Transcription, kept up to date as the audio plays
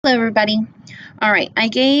Hello, everybody. All right, I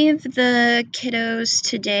gave the kiddos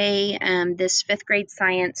today this fifth grade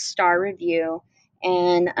science STAAR review,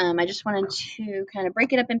 and I just wanted to kind of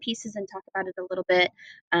break it up in pieces and talk about it a little bit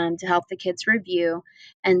to help the kids review.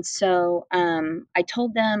 And so I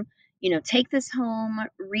told them, take this home,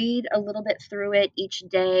 read a little bit through it each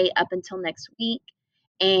day up until next week,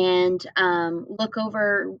 and look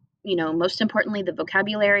over, most importantly, the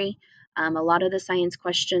vocabulary. A lot of the science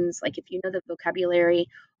questions, like if you know the vocabulary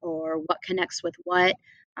or what connects with what,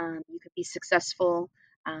 you could be successful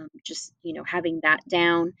just having that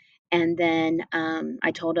down. And then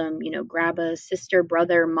I told them, grab a sister,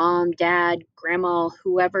 brother, mom, dad, grandma,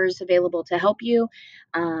 whoever's available to help you.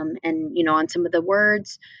 And on some of the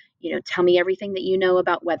words, tell me everything that you know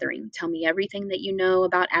about weathering, tell me everything that you know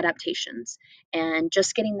about adaptations, and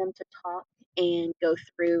just getting them to talk and go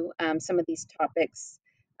through some of these topics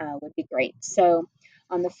would be great. So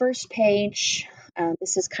on the first page,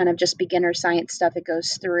 this is kind of just beginner science stuff. It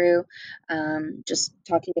goes through just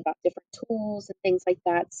talking about different tools and things like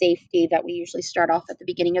that, safety that we usually start off at the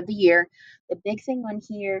beginning of the year. The big thing on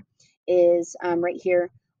here is right here,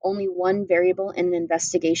 only one variable in an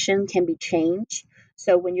investigation can be changed.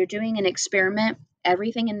 So when you're doing an experiment,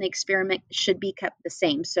 everything in the experiment should be kept the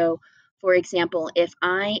same. So for example, if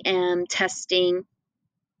I am testing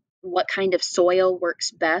what kind of soil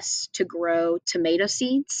works best to grow tomato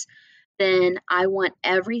seeds, then I want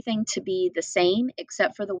everything to be the same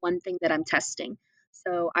except for the one thing that I'm testing.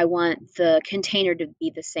 So I want the container to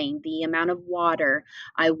be the same, the amount of water.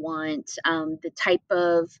 I want the type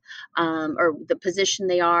of or the position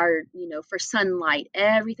they are, for sunlight,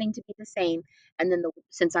 everything to be the same. And then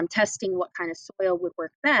since I'm testing what kind of soil would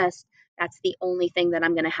work best, that's the only thing that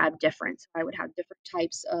I'm going to have different. So I would have different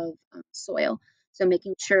types of soil. So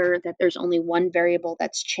making sure that there's only one variable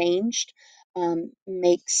that's changed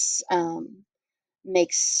makes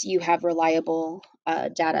you have reliable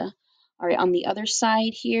data. All right, on the other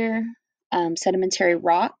side here, sedimentary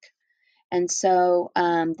rock. And so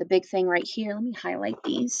the big thing right here, let me highlight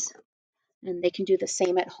these, and they can do the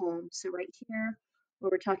same at home. So right here,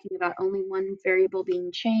 where we're talking about only one variable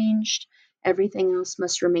being changed, everything else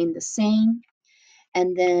must remain the same.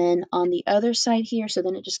 And then on the other side here, so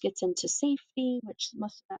then it just gets into safety, which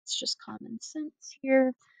that's just common sense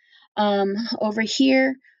here. Over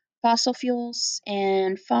here, fossil fuels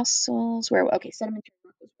and fossils, okay, sedimentary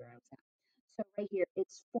rock was where I was at. So right here,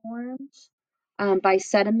 it's formed by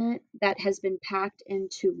sediment that has been packed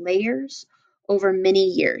into layers over many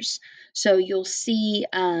years. So you'll see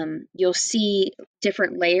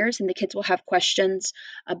different layers, and the kids will have questions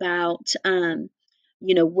about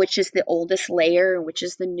which is the oldest layer and which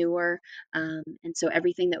is the newer. And so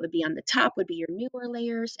everything that would be on the top would be your newer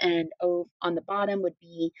layers, and on the bottom would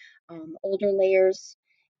be older layers.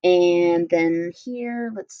 And then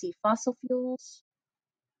here, let's see, fossil fuels.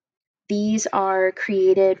 These are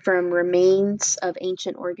created from remains of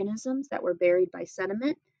ancient organisms that were buried by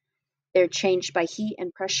sediment. They're changed by heat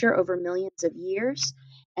and pressure over millions of years.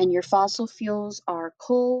 And your fossil fuels are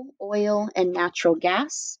coal, oil, and natural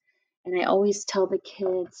gas. And I always tell the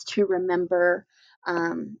kids to remember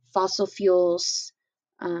fossil fuels,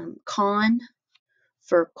 con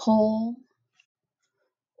for coal,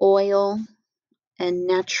 oil, and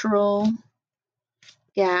natural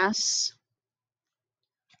gas.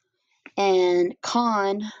 And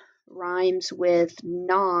con rhymes with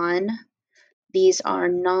non. These are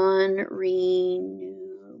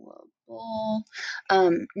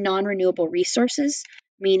non-renewable resources,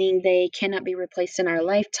 meaning they cannot be replaced in our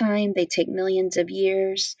lifetime. They take millions of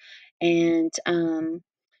years, and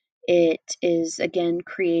it is again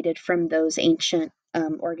created from those ancient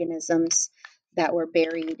organisms that were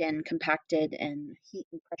buried and compacted, and heat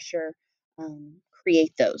and pressure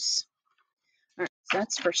create those. All right, so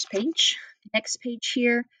that's first page. Next page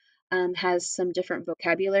here has some different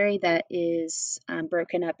vocabulary that is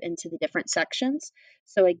broken up into the different sections.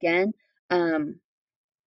 So again,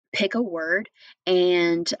 pick a word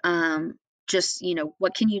and just,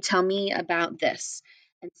 what can you tell me about this?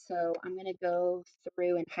 And so I'm going to go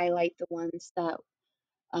through and highlight the ones that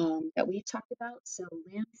we've talked about. So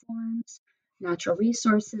landforms, natural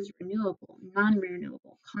resources, renewable,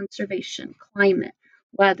 non-renewable, conservation, climate,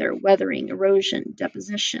 weather, weathering, erosion,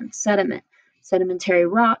 deposition, sediment, sedimentary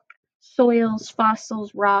rock, soils,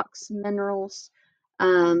 fossils, rocks, minerals,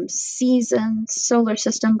 seasons, solar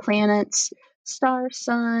system, planets, star,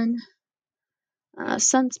 sun,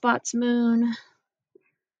 sunspots, moon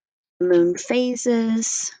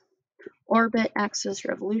phases, orbit, axis,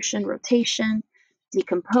 revolution, rotation,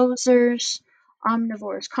 decomposers,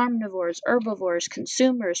 omnivores, carnivores, herbivores,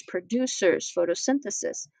 consumers, producers,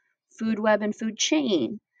 photosynthesis, food web and food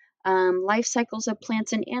chain, life cycles of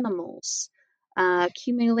plants and animals,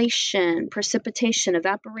 accumulation, precipitation,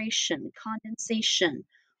 evaporation, condensation,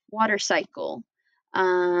 water cycle,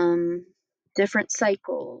 different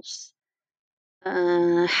cycles,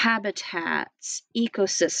 habitats,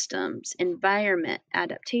 ecosystems, environment,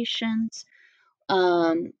 adaptations.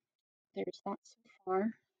 There's that so far,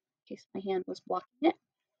 in case my hand was blocking it.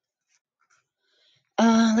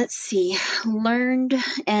 Let's see, learned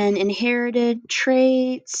and inherited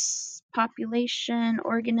traits, population,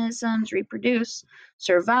 organisms, reproduce,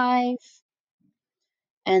 survive.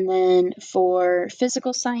 And then for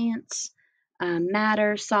physical science,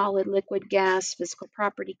 matter, solid, liquid, gas, physical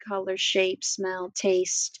property, color, shape, smell,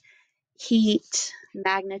 taste, heat,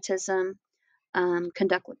 magnetism,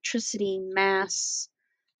 conduct electricity, mass.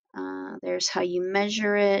 There's how you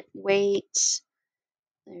measure it, weight.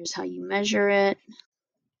 There's how you measure it.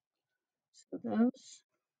 So those.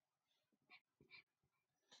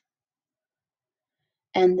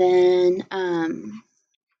 And then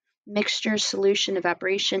mixture, solution,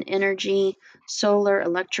 evaporation, energy, solar,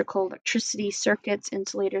 electrical, electricity, circuits,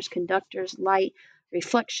 insulators, conductors, light,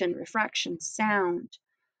 reflection, refraction, sound,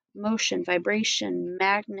 motion, vibration,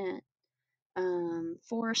 magnet,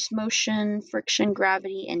 force, motion, friction,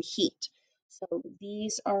 gravity, and heat. So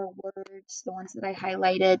these are words, the ones that I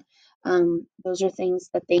highlighted. Those are things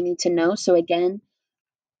that they need to know. So again,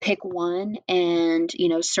 pick one and,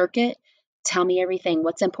 circuit. Tell me everything.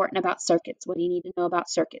 What's important about circuits? What do you need to know about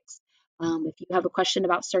circuits? If you have a question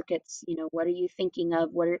about circuits, what are you thinking of?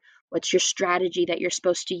 What's your strategy that you're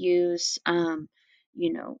supposed to use?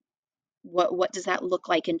 What does that look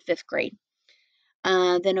like in fifth grade?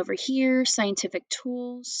 Then over here, scientific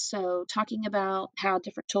tools. So talking about how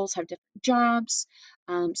different tools have different jobs.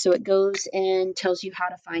 So it goes and tells you how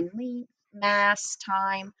to find length, mass,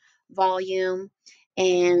 time, volume,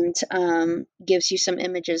 and gives you some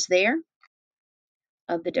images there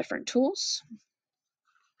of the different tools.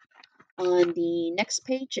 On the next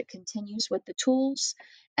page, it continues with the tools,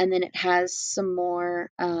 and then it has some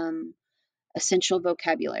more essential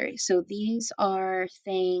vocabulary. So these are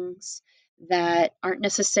things that aren't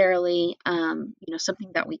necessarily,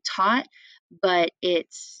 something that we taught, but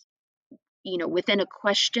it's, within a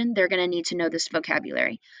question, they're going to need to know this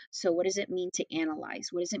vocabulary. So what does it mean to analyze?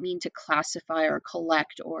 What does it mean to classify or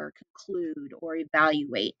collect or conclude or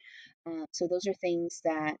evaluate? So those are things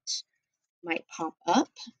that might pop up.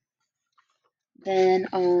 Then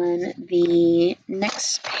on the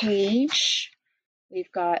next page,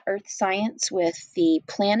 we've got Earth Science with the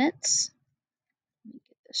planets. Let me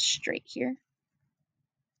get this straight here.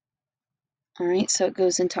 All right, so it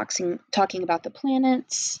goes in talking about the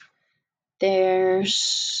planets.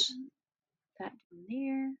 There's that one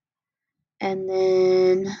there. And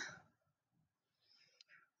then,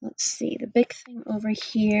 let's see, the big thing over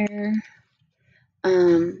here,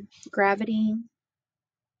 gravity.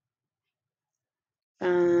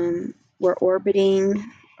 We're orbiting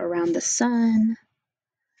around the sun.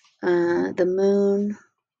 The moon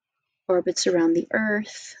orbits around the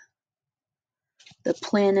Earth. The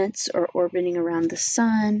planets are orbiting around the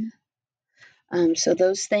sun. So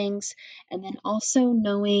those things. And then also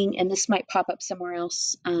knowing, and this might pop up somewhere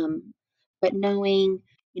else, but knowing,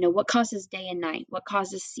 what causes day and night, what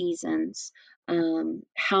causes seasons,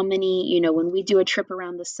 how many, when we do a trip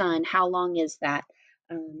around the sun, how long is that?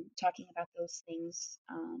 Talking about those things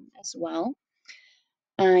as well.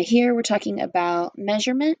 Here we're talking about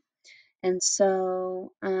measurement. And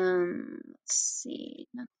so, let's see,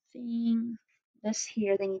 nothing. This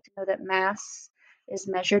here, they need to know that mass is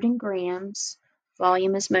measured in grams,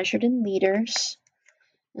 volume is measured in liters.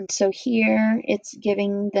 And so here it's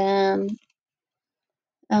giving them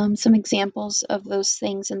some examples of those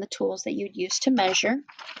things and the tools that you'd use to measure.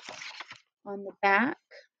 On the back,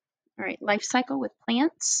 all right, life cycle with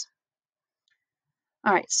plants.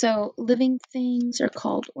 All right, so living things are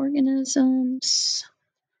called organisms.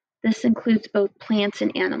 This includes both plants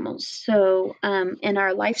and animals. So in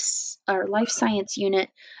our life science unit,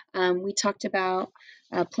 we talked about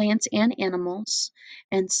plants and animals.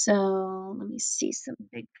 And so let me see some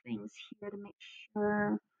big things here to make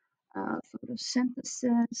sure.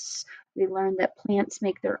 Photosynthesis. We learned that plants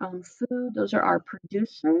make their own food. Those are our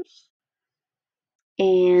producers.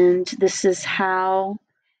 And this is how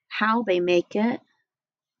they make it.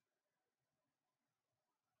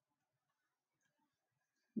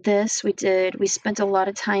 We spent a lot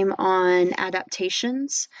of time on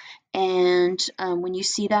adaptations, and when you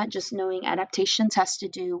see that, just knowing adaptations has to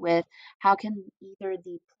do with how can either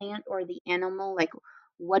the plant or the animal, like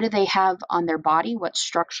what do they have on their body, what's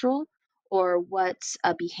structural, or what's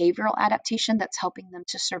a behavioral adaptation that's helping them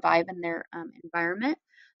to survive in their environment.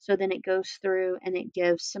 So then it goes through and it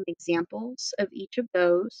gives some examples of each of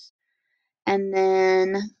those. And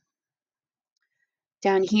then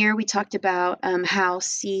down here we talked about how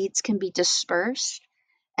seeds can be dispersed.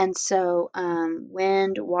 And so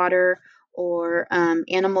wind, water, or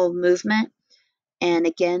animal movement. And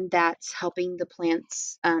again, that's helping the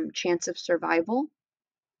plant's chance of survival.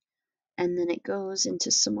 And then it goes into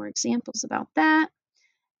some more examples about that.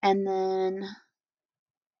 And then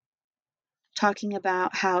talking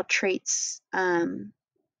about how traits,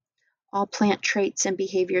 all plant traits and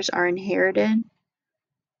behaviors are inherited.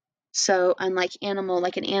 So unlike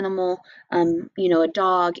like an animal, a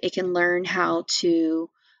dog, it can learn how to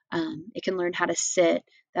sit.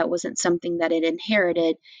 That wasn't something that it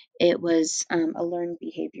inherited. It was a learned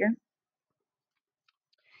behavior.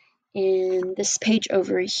 In this page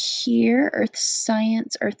over here, Earth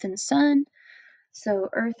Science, Earth and Sun. So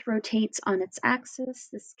Earth rotates on its axis.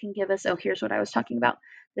 This can give us, here's what I was talking about.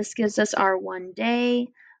 This gives us our 1 day,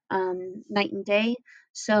 night and day.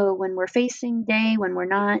 So when we're facing day, when we're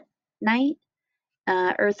not night,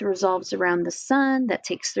 Earth revolves around the sun. That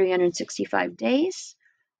takes 365 days.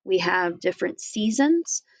 We have different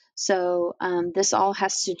seasons. So this all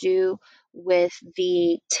has to do with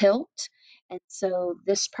the tilt. And so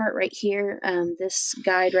this part right here, this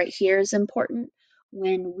guide right here is important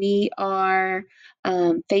when we are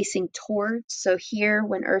facing towards. So here,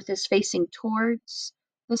 when Earth is facing towards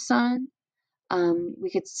the sun, we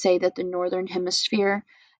could say that the northern hemisphere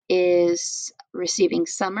is receiving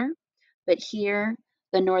summer, but here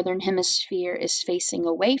the northern hemisphere is facing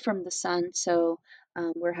away from the sun, so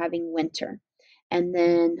we're having winter. And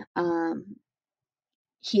then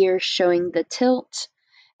here showing the tilt,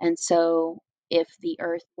 and so if the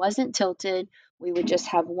Earth wasn't tilted, we would just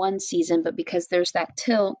have one season, but because there's that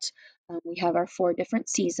tilt, we have our 4 different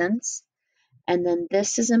seasons. And then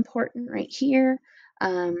this is important right here.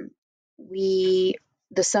 The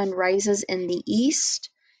sun rises in the east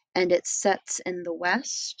and it sets in the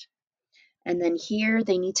west. And then here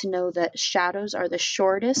they need to know that shadows are the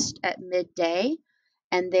shortest at midday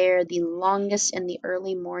and they're the longest in the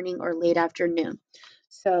early morning or late afternoon.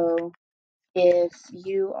 So if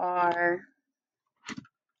you are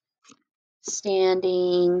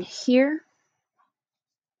standing here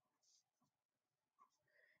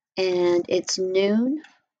and it's noon,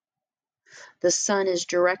 the sun is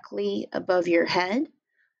directly above your head.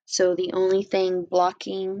 So the only thing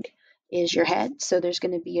blocking is your head. So there's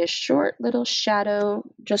going to be a short little shadow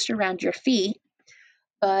just around your feet.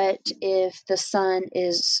 But if the sun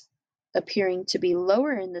is appearing to be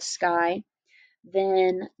lower in the sky,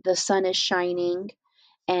 then the sun is shining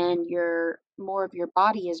and more of your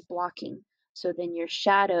body is blocking. So then your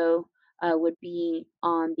shadow would be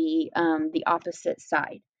on the opposite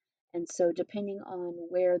side. And so depending on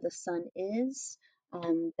where the sun is,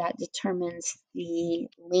 that determines the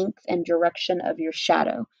length and direction of your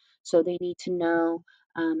shadow. So they need to know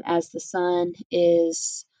as the sun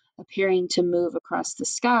is appearing to move across the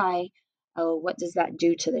sky, what does that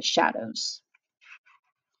do to the shadows?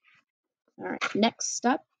 All right, next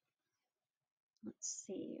up. Let's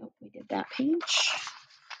see. Oh, we did that page.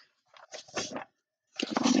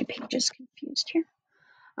 All my pages confused here.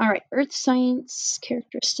 All right, Earth Science,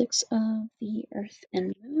 characteristics of the Earth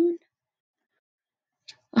and Moon.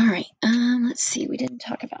 All right, let's see. We didn't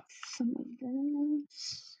talk about some of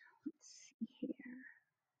this. Let's see here.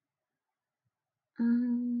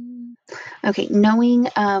 Okay, knowing,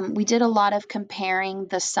 we did a lot of comparing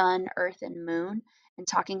the sun, Earth, and Moon and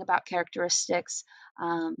talking about characteristics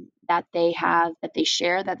that they have, that they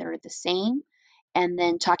share, that they're the same, and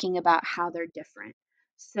then talking about how they're different.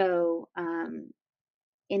 So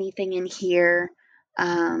anything in here,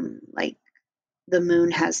 like the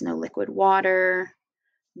moon has no liquid water,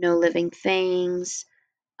 no living things.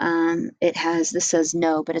 This says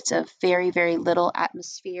no, but it's a very, very little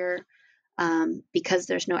atmosphere. Because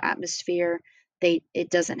there's no atmosphere, it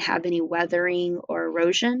doesn't have any weathering or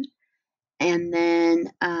erosion. And then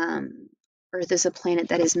Earth is a planet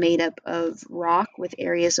that is made up of rock with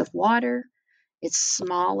areas of water. It's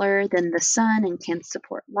smaller than the sun and can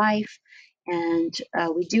support life. And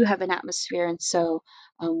we do have an atmosphere, and so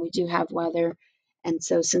we do have weather. And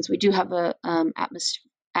so since we do have a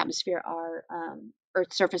atmosphere, our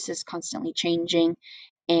Earth's surface is constantly changing,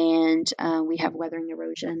 and we have weathering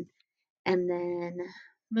erosion. And then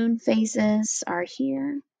moon phases are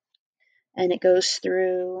here, and it goes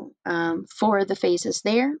through 4 of the phases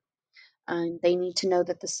there. They need to know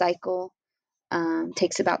that the cycle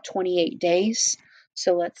takes about 28 days.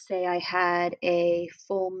 So let's say I had a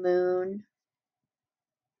full moon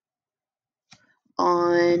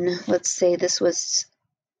on, let's say this was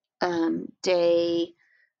day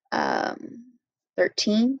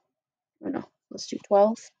 13, or no, let's do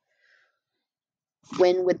 12.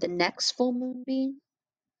 When would the next full moon be?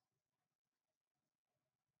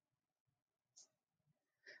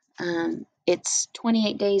 It's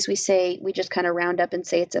 28 days. We just kind of round up and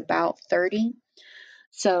say it's about 30.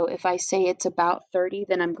 So if I say it's about 30,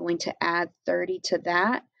 then I'm going to add 30 to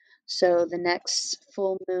that. So the next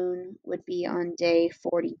full moon would be on day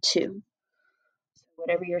 42. So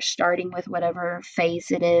whatever you're starting with, whatever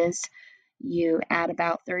phase it is, you add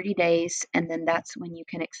about 30 days, and then that's when you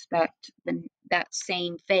can expect that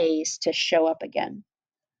same phase to show up again.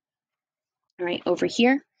 All right, over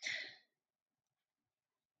here,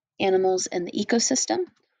 animals in the ecosystem.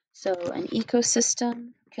 So an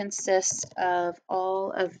ecosystem consists of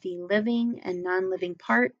all of the living and non-living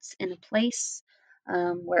parts in a place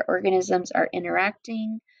where organisms are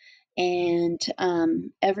interacting, and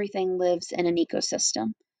everything lives in an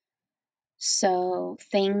ecosystem. So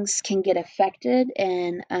things can get affected,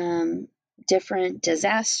 and different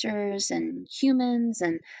disasters and humans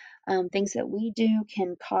and things that we do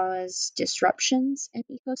can cause disruptions in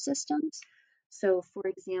ecosystems. So, for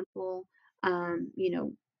example, you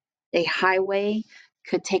know, a highway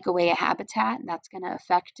could take away a habitat, and that's going to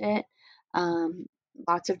affect it. Um,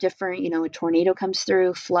 Lots of different, a tornado comes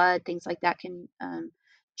through, flood, things like that can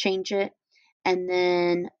change it. And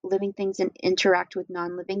then living things interact with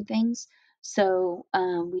non-living things. So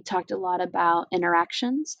we talked a lot about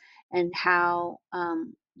interactions and how,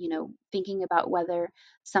 thinking about whether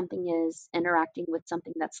something is interacting with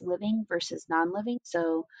something that's living versus non-living.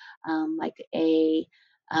 So like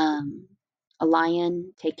um, a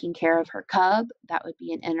lion taking care of her cub, that would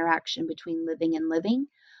be an interaction between living and living.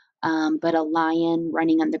 But a lion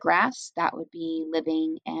running on the grass, that would be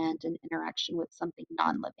living and an interaction with something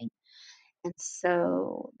non-living. And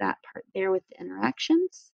so that part there with the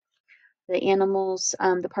interactions, the animals,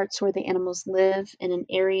 the parts where the animals live in an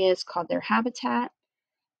area is called their habitat,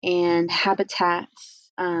 and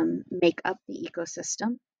habitats make up the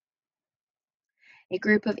ecosystem. A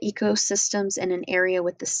group of ecosystems in an area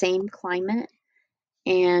with the same climate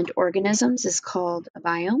and organisms is called a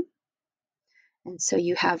biome. And so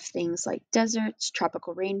you have things like deserts,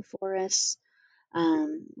 tropical rainforests.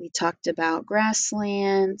 We talked about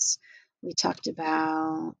grasslands. We talked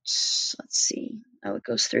about, let's see, oh, it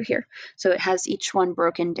goes through here. So it has each one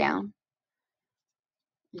broken down.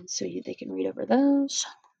 And so they can read over those.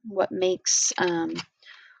 What makes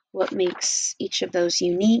each of those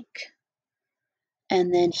unique?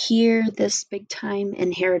 And then here, this big time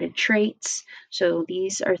inherited traits. So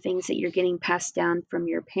these are things that you're getting passed down from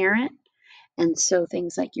your parent. And so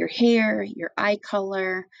things like your hair, your eye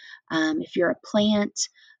color, if you're a plant,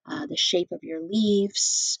 the shape of your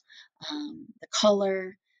leaves, the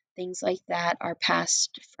color, things like that are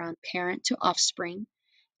passed from parent to offspring.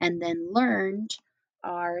 And then learned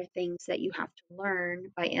are things that you have to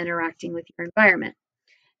learn by interacting with your environment.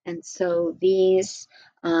 And so these,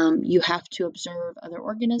 you have to observe other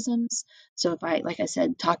organisms. So if I, like I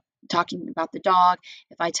said, talking about the dog,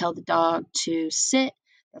 if I tell the dog to sit,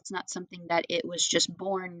 that's not something that it was just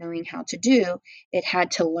born knowing how to do. It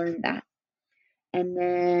had to learn that. And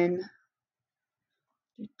then,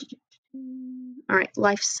 all right,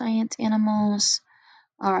 life science animals.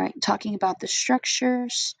 All right, talking about the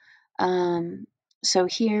structures. So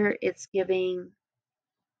here it's giving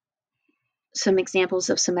some examples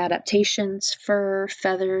of some adaptations: fur,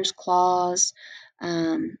 feathers, claws,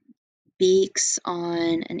 um, beaks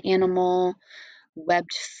on an animal,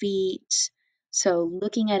 webbed feet. So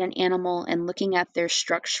looking at an animal and looking at their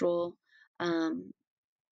structural um,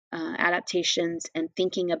 adaptations and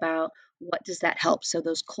thinking about what does that help. So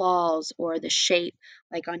those claws or the shape,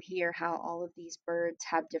 like on here, how all of these birds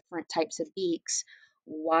have different types of beaks.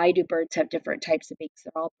 Why do birds have different types of beaks?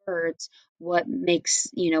 They're all birds. What makes,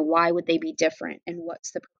 why would they be different? And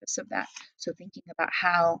what's the purpose of that? So thinking about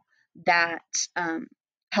how that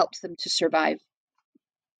helps them to survive.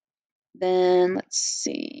 Then let's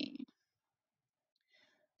see.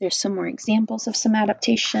 There's some more examples of some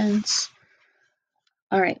adaptations.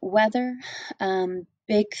 All right, weather.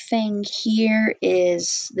 Big thing here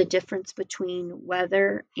is the difference between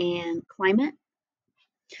weather and climate.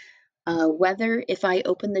 Weather, if I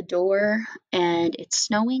open the door and it's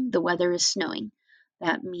snowing, the weather is snowing.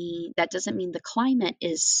 That doesn't mean the climate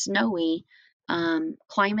is snowy.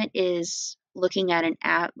 Climate is looking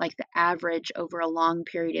at like the average over a long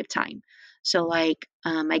period of time. So like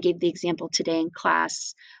I gave the example today in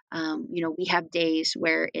class. We have days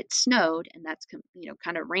where it snowed, and that's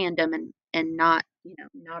kind of random and not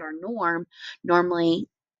not our norm. Normally,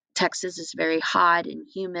 Texas is very hot and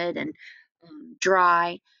humid and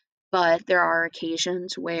dry. But there are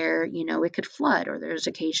occasions where, it could flood, or there's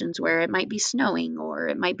occasions where it might be snowing, or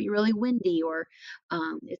it might be really windy, or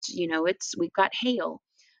we've got hail.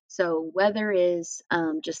 So weather is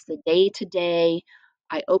just the day to day.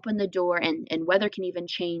 I open the door, and weather can even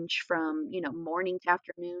change from, morning to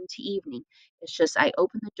afternoon to evening. It's just I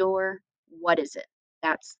open the door. What is it?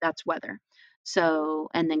 That's weather. So,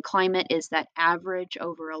 and then climate is that average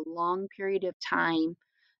over a long period of time.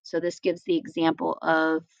 So this gives the example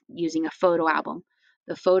of using a photo album.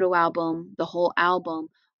 The photo album, the whole album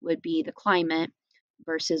would be the climate,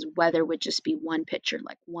 versus weather would just be one picture,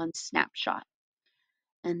 like one snapshot.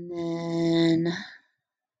 And then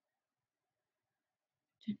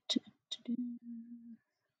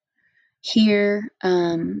here,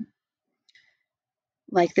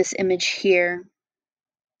 like this image here,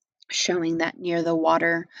 showing that near the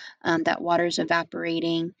water, that water's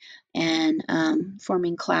evaporating and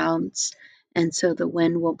forming clouds. And so the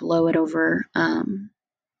wind will blow it over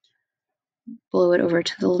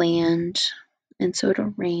to the land, and so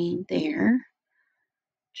it'll rain there.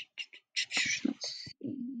 Let's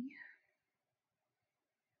see.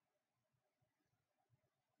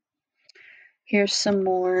 Here's some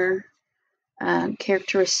more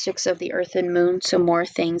characteristics of the Earth and Moon, so more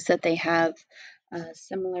things that they have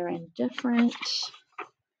similar and different.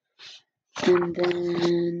 And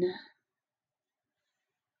then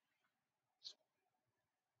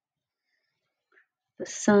the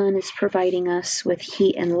sun is providing us with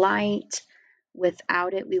heat and light.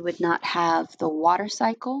 Without it, we would not have the water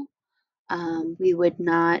cycle. We would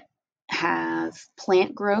not have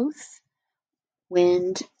plant growth,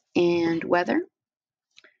 wind, and weather.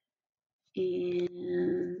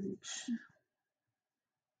 And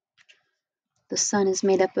the sun is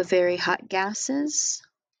made up of very hot gases.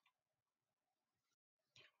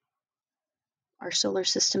 Our solar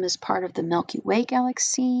system is part of the Milky Way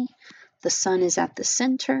galaxy. The sun is at the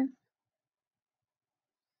center.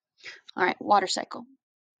 All right, water cycle.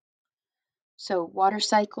 So water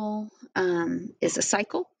cycle is a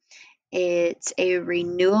cycle. It's a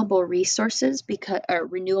renewable resource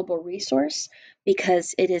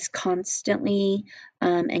because it is constantly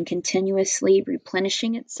and continuously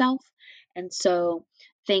replenishing itself. And so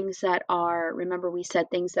remember we said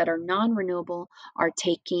things that are non-renewable are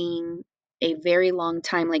taking a very long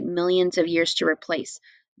time, like millions of years to replace.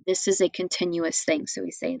 This is a continuous thing, so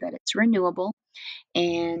we say that it's renewable.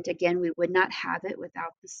 And again, we would not have it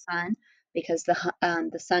without the sun, because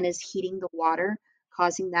the sun is heating the water,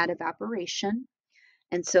 causing that evaporation.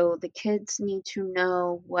 And so the kids need to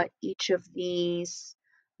know what each of these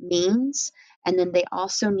means. And then they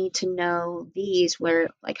also need to know these, where,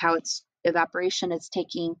 like, how it's evaporation is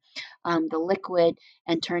taking the liquid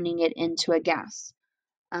and turning it into a gas.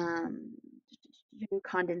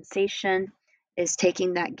 Condensation is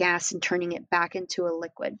taking that gas and turning it back into a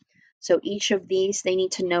liquid. So each of these, they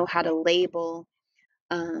need to know how to label.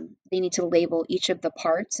 They need to label each of the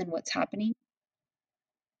parts and what's happening.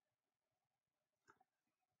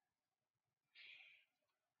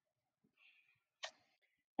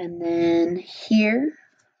 And then here,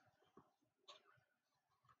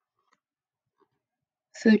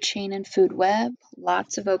 food chain and food web,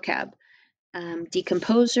 lots of vocab.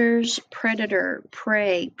 Decomposers, predator,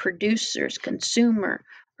 prey, producers, consumer,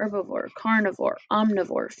 herbivore, carnivore,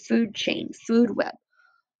 omnivore, food chain, food web.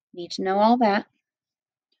 Need to know all that.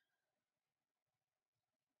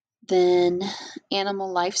 Then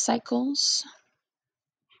animal life cycles.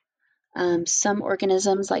 Some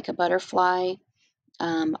organisms, like a butterfly,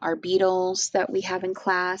 our beetles that we have in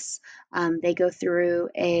class, they go through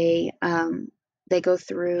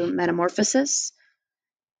metamorphosis,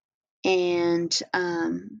 and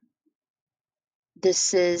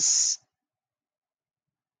this is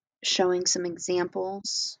showing some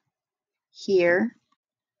examples here.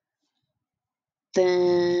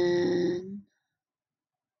 Then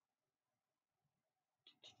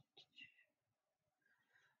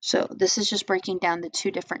so this is just breaking down the two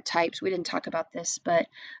different types. We didn't talk about this, but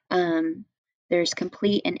there's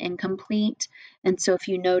complete and incomplete. And so if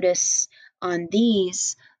you notice on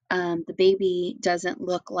these, the baby doesn't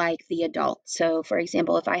look like the adult. So for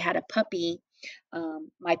example, if I had a puppy,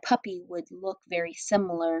 my puppy would look very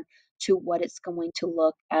similar to what it's going to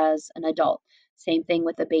look as an adult. Same thing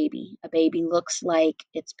with a baby. A baby looks like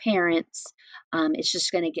its parents. It's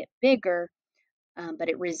just going to get bigger, but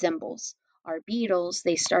it resembles. Our beetles,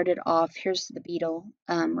 they started off, here's the beetle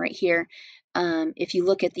right here. If you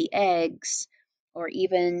look at the eggs, or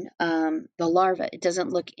even the larva, it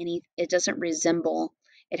doesn't resemble.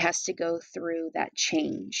 It has to go through that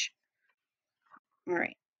change. All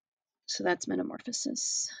right, so that's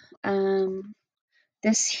metamorphosis.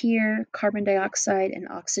 This here, carbon dioxide and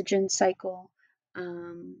oxygen cycle,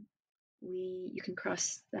 you can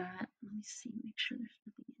cross that. Let me see, make sure there's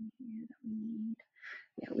nothing in here that we need.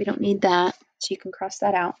 Yeah, we don't need that, so you can cross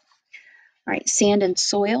that out. All right, sand and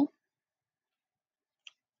soil.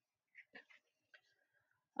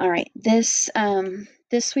 All right, this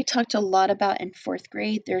we talked a lot about in 4th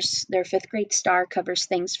grade. Their 5th grade STAAR covers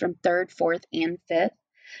things from 3rd, 4th, and 5th.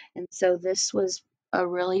 And so this was a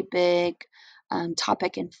really big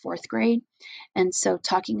topic in 4th grade. And so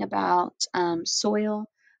talking about soil,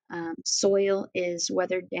 soil is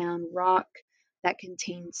weathered down rock that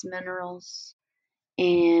contains minerals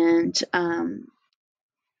and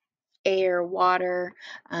air, water,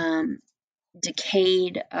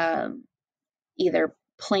 decayed either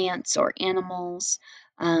plants or animals,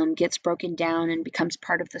 gets broken down and becomes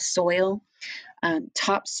part of the soil.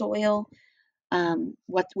 Topsoil,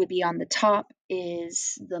 what would be on the top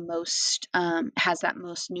is the most has that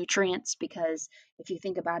most nutrients, because if you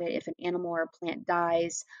think about it, if an animal or a plant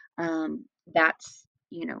dies, that's,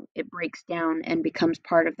 it breaks down and becomes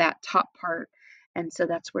part of that top part, and so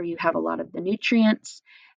that's where you have a lot of the nutrients.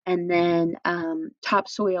 And then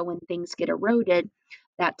topsoil, when things get eroded,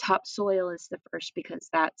 that topsoil is the first, because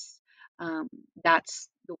that's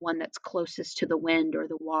the one that's closest to the wind or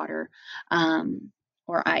the water,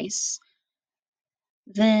 or ice.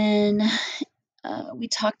 Then we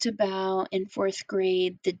talked about in 4th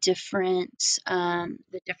grade the different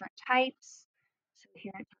types. So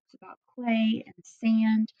here it talks about clay and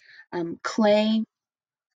sand. Clay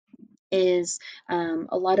is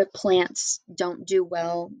a lot of plants don't do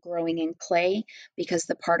well growing in clay because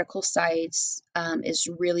the particle size is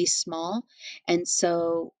really small, and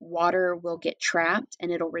so water will get trapped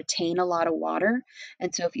and it'll retain a lot of water.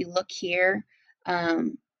 And so if you look here,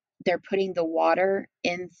 they're putting the water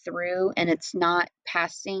in through and it's not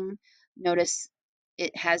passing. Notice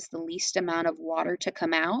it has the least amount of water to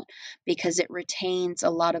come out because it retains a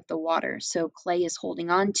lot of the water. So clay is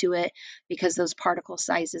holding on to it because those particle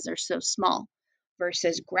sizes are so small.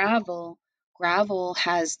 Versus gravel, gravel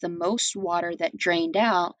has the most water that drained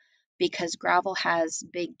out because gravel has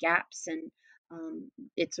big gaps, and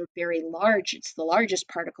it's a very large, it's the largest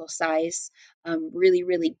particle size, really,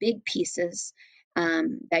 really big pieces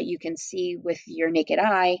that you can see with your naked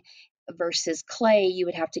eye. Versus clay, you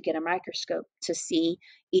would have to get a microscope to see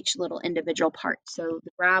each little individual part. So the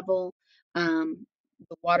gravel, the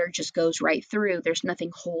water just goes right through. There's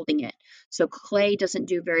nothing holding it. So clay doesn't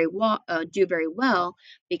do very well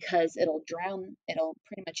because it'll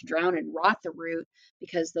pretty much drown and rot the root,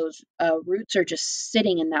 because those roots are just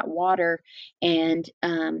sitting in that water. And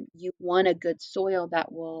you want a good soil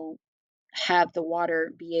that will have the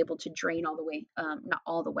water be able to drain all the way, not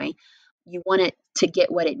all the way. You want it to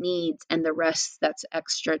get what it needs, and the rest that's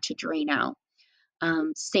extra to drain out.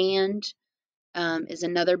 Sand is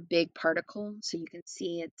another big particle, so you can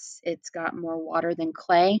see it's got more water than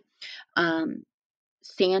clay.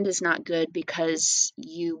 Sand is not good because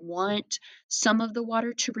you want some of the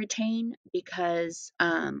water to retain, because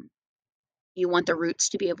you want the roots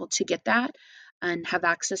to be able to get that and have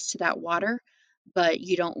access to that water, but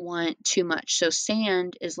you don't want too much. So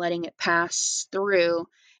sand is letting it pass through,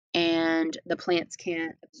 and the plants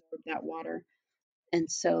can't absorb that water,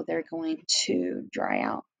 and so they're going to dry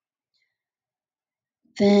out.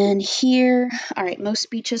 Then here, all right,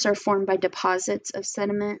 most beaches are formed by deposits of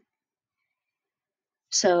sediment.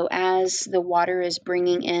 So as the water is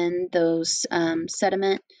bringing in those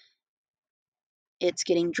sediment, it's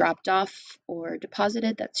getting dropped off or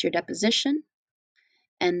deposited. That's your deposition.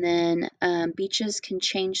 And then beaches can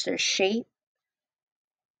change their shape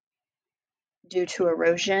due to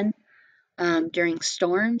erosion during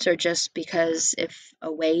storms, or just because if a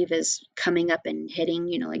wave is coming up and hitting,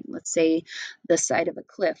 like let's say the side of a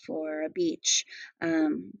cliff or a beach,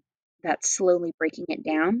 that's slowly breaking it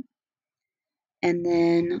down. And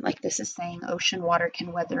then, like this is saying, ocean water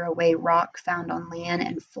can weather away rock found on land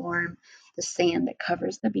and form the sand that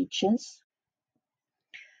covers the beaches.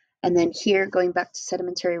 And then here, going back to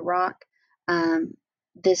sedimentary rock,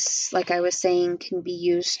 this, like I was saying, can be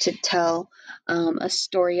used to tell a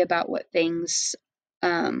story about what things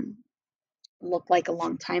looked like a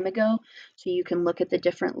long time ago. So you can look at the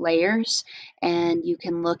different layers, and you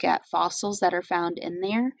can look at fossils that are found in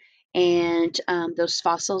there. And those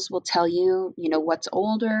fossils will tell you, what's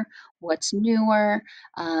older, what's newer.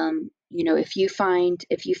 If you find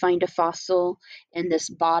a fossil in this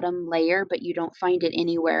bottom layer, but you don't find it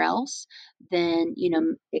anywhere else, then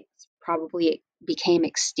it's probably it became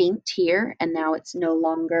extinct here, and now it's no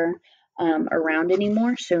longer around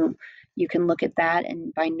anymore. So you can look at that,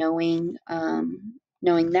 and by knowing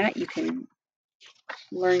that, you can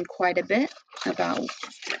learn quite a bit about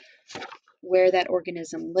where that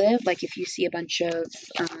organism lived. Like if you see a bunch of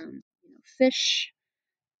fish,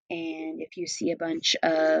 and if you see a bunch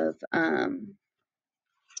of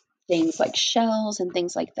things like shells and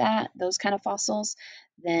things like that, those kind of fossils,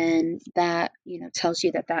 then that tells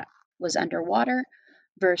you that that was underwater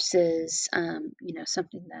versus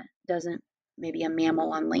something that doesn't, maybe a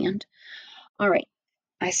mammal on land. All right,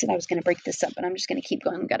 I said I was going to break this up, but I'm just going to keep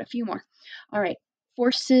going. We've got a few more. All right,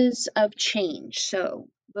 forces of change. So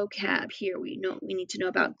vocab here, we need to know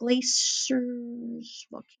about glaciers,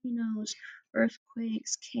 volcanoes,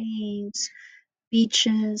 earthquakes, caves,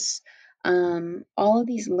 beaches, all of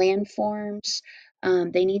these landforms.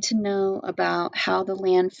 They need to know about how the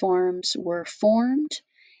landforms were formed,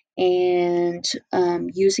 and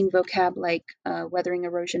using vocab like weathering,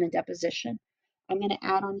 erosion, and deposition. I'm going to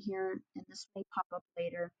add on here, and this may pop up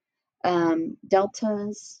later,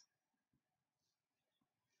 deltas,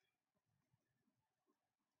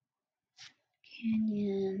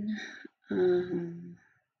 canyon,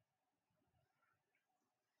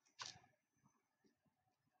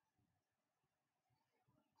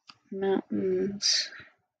 mountains.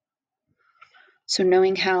 So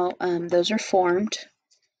knowing how those are formed.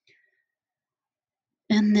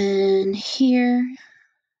 And then here,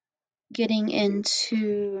 getting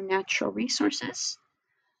into natural resources.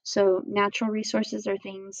 So natural resources are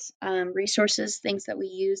things, things that we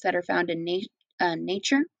use that are found in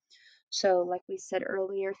nature. So like we said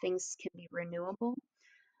earlier, things can be renewable.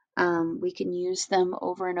 We can use them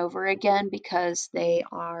over and over again because they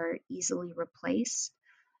are easily replaced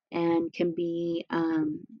and can be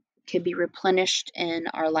replenished in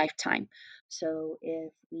our lifetime. So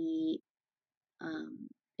if we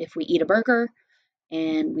eat a burger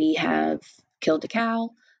and we have killed a cow,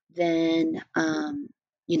 then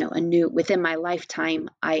within my lifetime,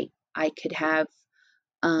 I could have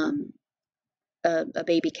a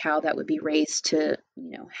baby cow that would be raised to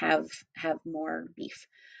have more beef.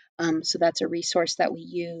 So that's a resource that we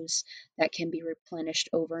use that can be replenished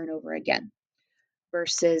over and over again.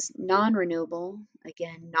 Versus non-renewable,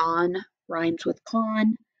 again, non rhymes with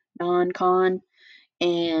con, non-con,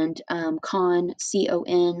 and con,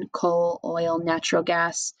 C-O-N, coal, oil, natural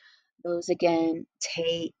gas. Those again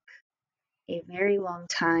take a very long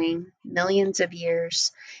time, millions of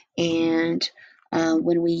years, and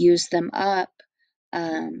when we use them up,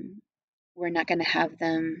 we're not going to have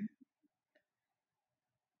them,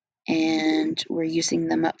 and we're using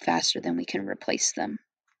them up faster than we can replace them.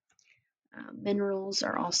 Minerals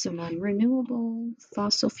are also non-renewable,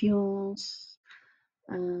 fossil fuels.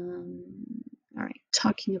 All right,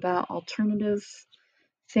 talking about alternative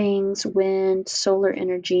things, wind, solar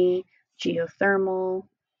energy, geothermal.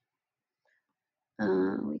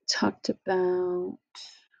 We talked about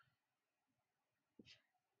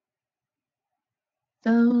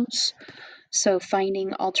those. So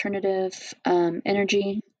finding alternative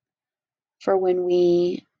energy for when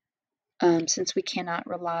we, since we cannot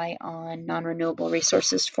rely on non-renewable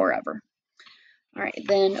resources forever. All right,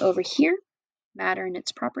 then over here, matter and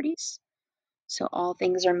its properties. So all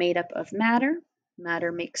things are made up of matter.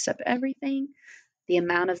 Matter makes up everything. The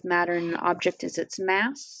amount of matter in an object is its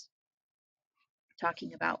mass.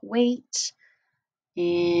 Talking about weight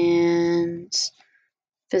and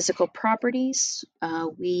physical properties.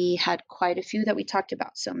 We had quite a few that we talked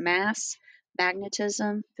about. So mass,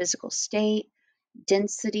 magnetism, physical state,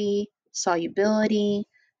 density, solubility,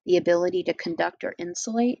 the ability to conduct or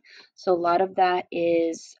insulate. So a lot of that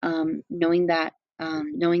is knowing that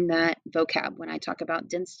vocab. When I talk about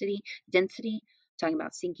density, talking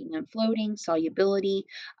about sinking and floating, solubility,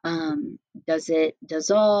 does it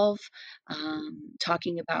dissolve,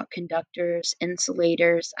 talking about conductors,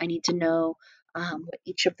 insulators. I need to know what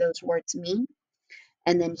each of those words mean.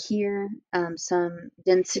 And then here, some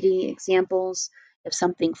density examples. If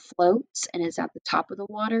something floats and is at the top of the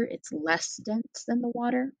water, it's less dense than the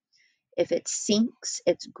water. If it sinks,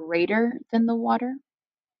 it's greater than the water.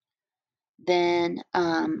 Then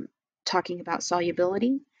talking about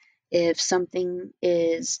solubility, if something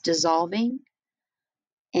is dissolving,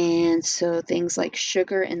 and so things like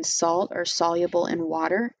sugar and salt are soluble in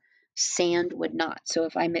water, sand would not. So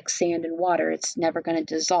if I mix sand and water, it's never going to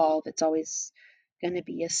dissolve. It's always going to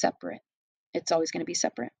be separate.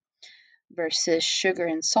 Versus sugar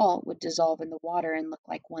and salt would dissolve in the water and look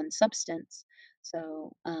like one substance.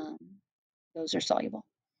 So those are soluble.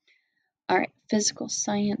 All right, physical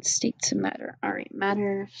science, states of matter. All right,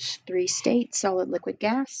 matter, 3 states, solid, liquid,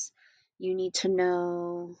 gas. You need to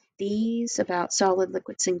know these about solid,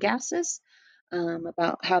 liquids, and gases,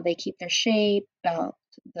 about how they keep their shape, about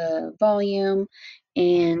the volume,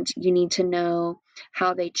 and you need to know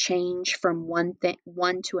how they change from one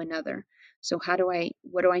to another. So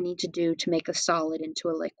what do I need to do to make a solid into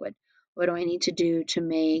a liquid? What do I need to do to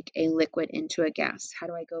make a liquid into a gas? How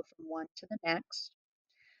do I go from one to the next?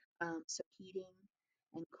 So heating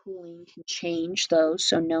and cooling can change those,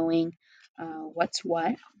 so knowing what's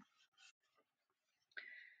what.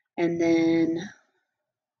 And then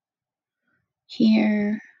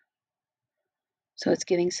here, so it's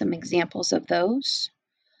giving some examples of those.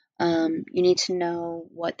 You need to know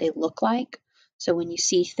what they look like. So when you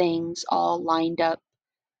see things all lined up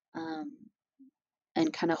um,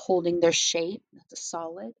 and kind of holding their shape, that's a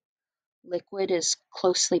solid. Liquid is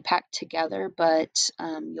closely packed together, but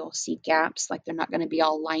you'll see gaps, like they're not going to be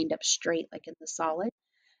all lined up straight like in the solid.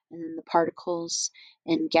 And then the particles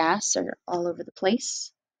in gas are all over the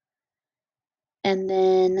place. And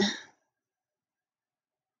then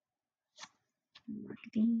mark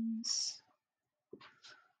these.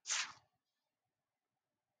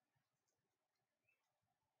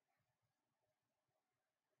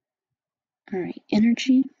 All right,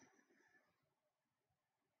 energy.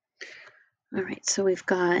 All right, so we've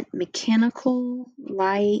got mechanical,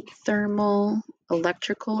 light, thermal,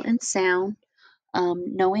 electrical, and sound.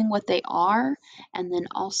 Knowing what they are, and then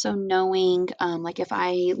also knowing, like if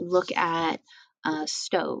I look at a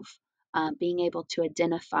stove, being able to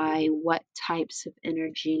identify what types of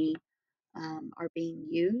energy are being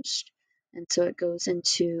used. And so it goes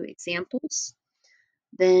into examples.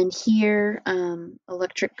 Then here,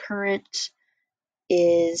 electric current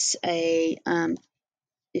is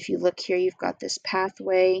if you look here, you've got this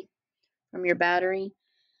pathway from your battery.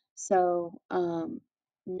 So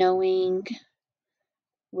knowing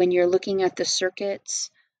when you're looking at the circuits,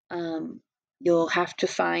 you'll have to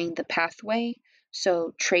find the pathway.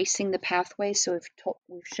 So tracing the pathway. So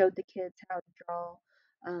we've showed the kids how to draw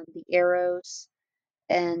the arrows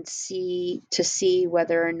and see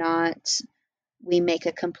whether or not we make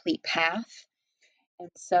a complete path. And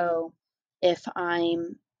so if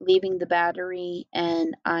I'm leaving the battery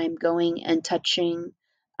and I'm going and touching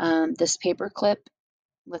this paper clip,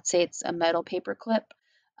 let's say it's a metal paper clip,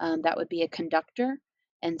 that would be a conductor.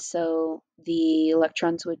 And so the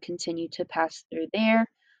electrons would continue to pass through there.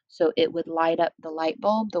 So it would light up the light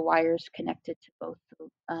bulb, the wires connected to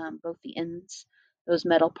both the ends, those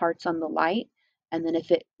metal parts on the light. And then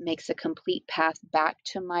if it makes a complete path back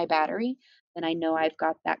to my battery, then I know I've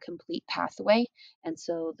got that complete pathway. And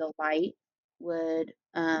so the light would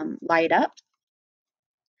light up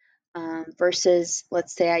versus,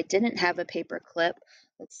 let's say I didn't have a paper clip.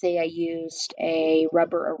 Let's say I used a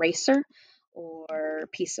rubber eraser or a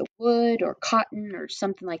piece of wood or cotton or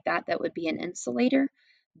something like that that would be an insulator,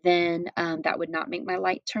 then that would not make my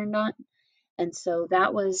light turned on. And so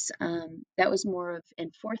that was more of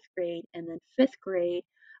in fourth grade. And then fifth grade,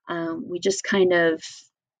 we just kind of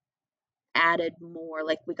added more,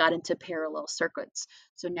 like we got into parallel circuits.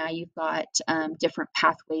 So now you've got different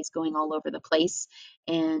pathways going all over the place,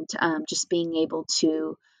 and just being able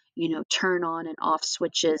to, turn on and off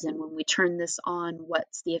switches. And when we turn this on,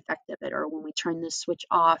 what's the effect of it? Or when we turn this switch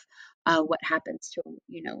off, what happens to,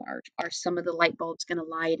 are some of the light bulbs going to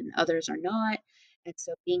light and others are not? And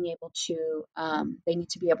so being able to, they need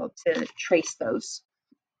to be able to trace those.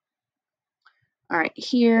 All right,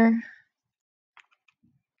 here.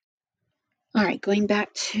 All right, going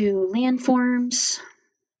back to landforms.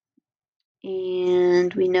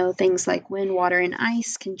 And we know things like wind, water, and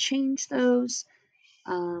ice can change those.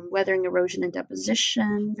 Weathering, erosion, and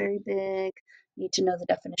deposition, very big. Need to know the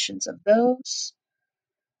definitions of those.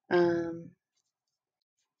 Oh,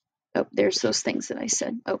 there's those things that I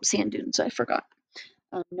said. Oh, sand dunes, I forgot.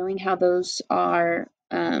 Knowing how those are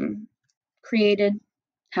created,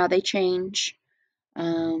 how they change.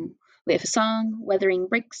 We have a song, weathering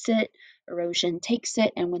breaks it, erosion takes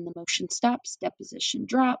it, and when the motion stops, deposition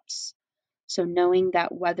drops. So knowing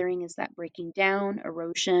that weathering is that breaking down,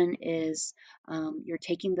 erosion is you're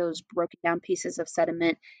taking those broken down pieces of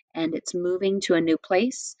sediment and it's moving to a new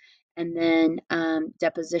place. And then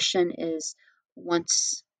deposition is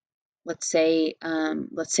once, let's say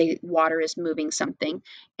water is moving something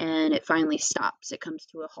and it finally stops, it comes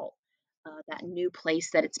to a halt. That new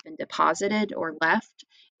place that it's been deposited or left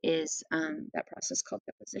is that process called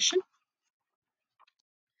deposition.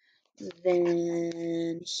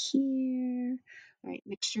 Then here, all right,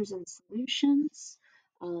 mixtures and solutions.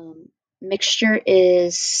 Mixture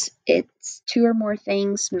it's two or more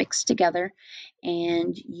things mixed together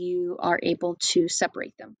and you are able to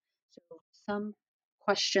separate them. So some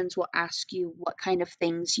questions will ask you what kind of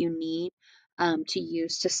things you need to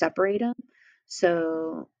use to separate them.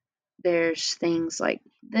 So there's things like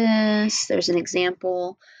this. There's an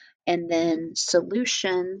example. And then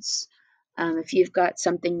solutions. If you've got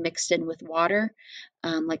something mixed in with water,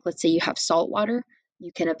 like let's say you have salt water,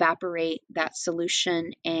 you can evaporate that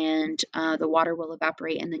solution and the water will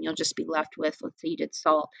evaporate, and then you'll just be left with, let's say you did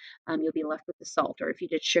salt, you'll be left with the salt, or if you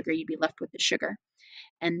did sugar, you'd be left with the sugar.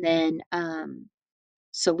 And then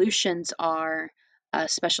solutions are a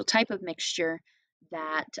special type of mixture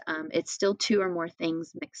that it's still two or more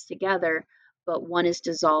things mixed together, but one is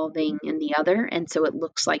dissolving in the other, and so it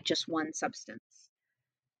looks like just one substance.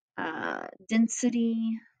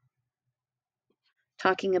 Density,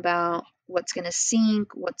 talking about what's going to sink,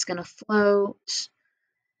 what's going to float.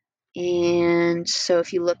 And so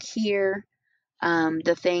if you look here,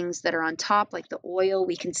 the things that are on top, like the oil,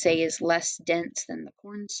 we can say is less dense than the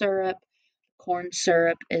corn syrup. Corn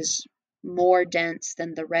syrup is more dense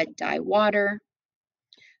than the red dye water.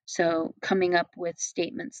 So coming up with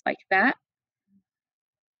statements like that.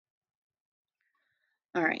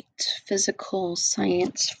 All right, physical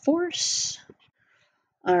science force.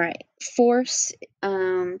 All right, force,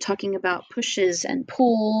 talking about pushes and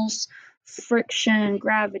pulls, friction,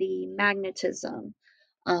 gravity, magnetism.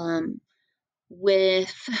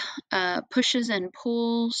 With pushes and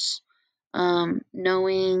pulls,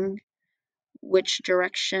 knowing which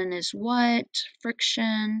direction is what,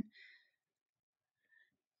 friction,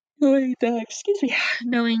 knowing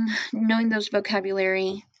those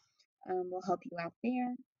vocabulary will help you out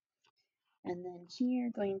there. And then here,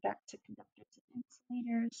 going back to conductors and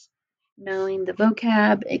insulators, knowing the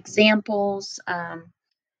vocab, examples,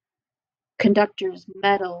 conductors,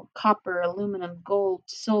 metal, copper, aluminum, gold,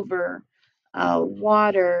 silver,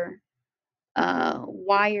 water,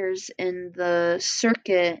 wires in the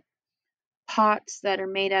circuit, pots that are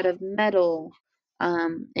made out of metal,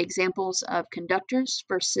 examples of conductors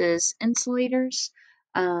versus insulators,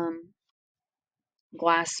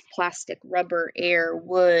 glass, plastic, rubber, air,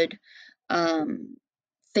 wood,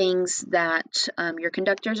 things that your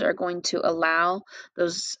conductors are going to allow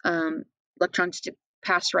those electrons to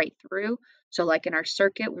pass right through. So like in our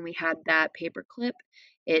circuit, when we had that paper clip,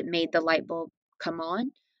 it made the light bulb come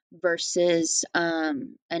on, versus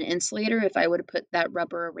an insulator. If I would have put that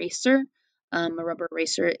rubber eraser, a rubber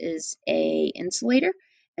eraser is a insulator,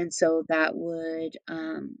 and so that would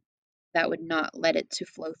not let it to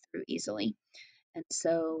flow through easily. And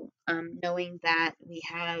so knowing that we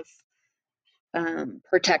have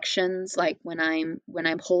protections, like when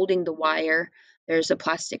I'm holding the wire, there's a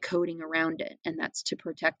plastic coating around it, and that's to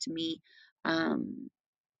protect me. And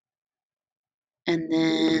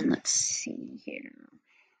then let's see here,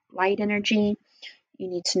 light energy. You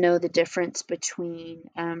need to know the difference between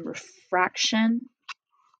refraction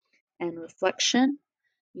and reflection.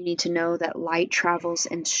 You need to know that light travels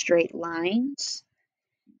in straight lines,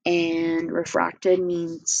 and refracted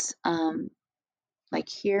means like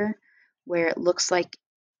here, where it looks like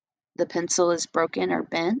the pencil is broken or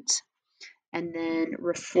bent. And then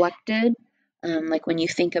reflected, like when you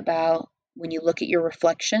think about, when you look at your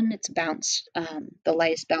reflection, it's bounced, the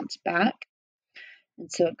light is bounced back.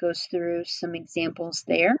 And so it goes through some examples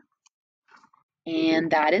there.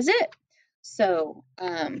 And that is it. So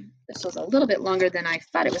this was a little bit longer than I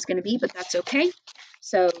thought it was going to be, but that's okay.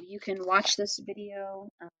 So you can watch this video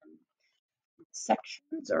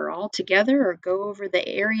sections or all together, or go over the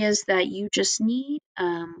areas that you just need.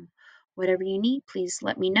 Whatever you need, please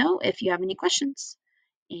let me know if you have any questions,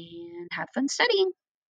 and have fun studying.